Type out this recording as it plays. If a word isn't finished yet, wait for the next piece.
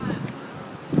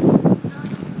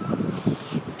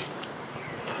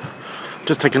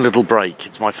Just taking a little break.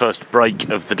 It's my first break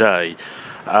of the day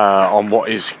on what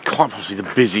is quite possibly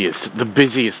the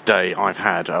busiest day I've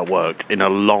had at work in a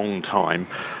long time.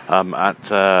 At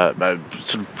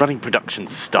sort of running production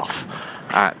stuff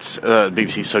at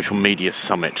BBC Social Media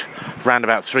Summit. Around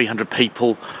about 300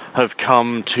 people have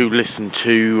come to listen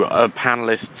to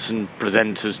panellists and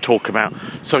presenters talk about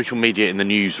social media in the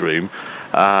newsroom,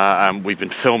 and we've been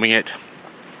filming it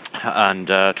and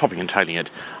topping and tailing it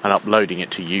and uploading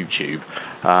it to YouTube,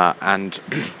 and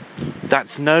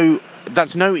that's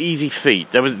no easy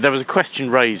feat. There was a question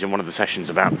raised in one of the sessions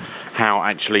about how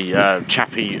actually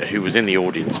Chaffee, who was in the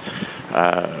audience,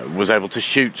 was able to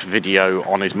shoot video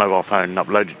on his mobile phone and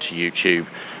upload it to YouTube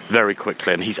very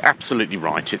quickly, and he's absolutely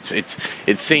right.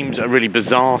 It seems a really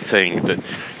bizarre thing that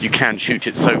you can shoot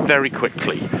it so very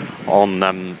quickly on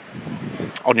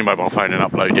your mobile phone and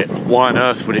upload it. Why on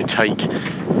earth would it take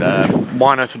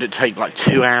like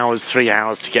 2 hours, 3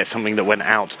 hours to get something that went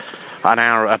out an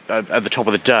hour at the top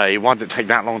of the day? Why does it take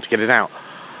that long to get it out?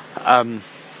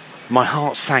 My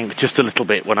heart sank just a little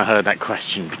bit when I heard that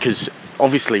question, because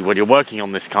obviously when you're working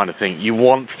on this kind of thing, you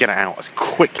want to get it out as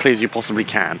quickly as you possibly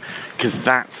can, because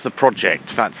that's the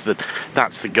project, that's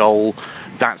the goal,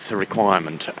 that's the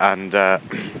requirement, and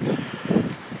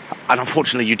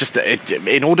unfortunately,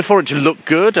 in order for it to look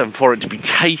good and for it to be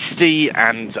tasty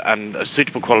and a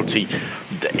suitable quality,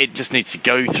 it just needs to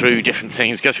go through different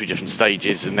things, go through different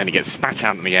stages, and then it gets spat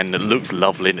out in the end. It looks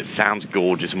lovely and it sounds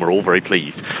gorgeous, and we're all very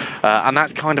pleased. And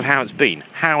that's kind of how it's been.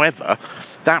 However,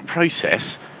 that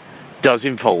process does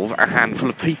involve a handful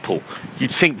of people.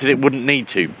 You'd think that it wouldn't need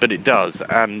to, but it does.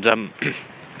 And I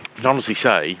can honestly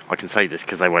say, I can say this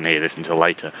because they won't hear this until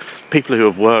later, people who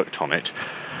have worked on it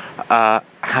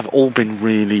have all been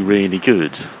really, really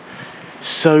good.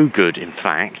 So good, in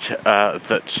fact,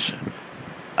 that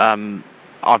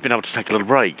I've been able to take a little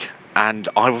break, and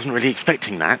I wasn't really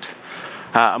expecting that.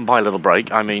 And by a little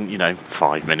break, I mean,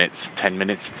 5 minutes, 10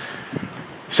 minutes.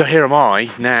 So here am I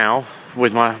now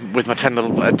with my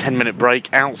 10-minute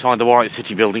break outside the White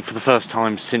City building for the first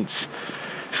time since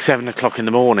 7 o'clock in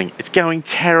the morning. It's going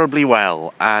terribly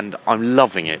well, and I'm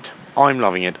loving it.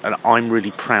 And I'm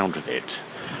really proud of it.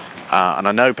 And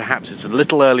I know perhaps it's a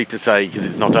little early to say because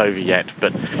it's not over yet,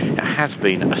 but it has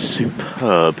been a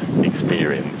superb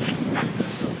experience.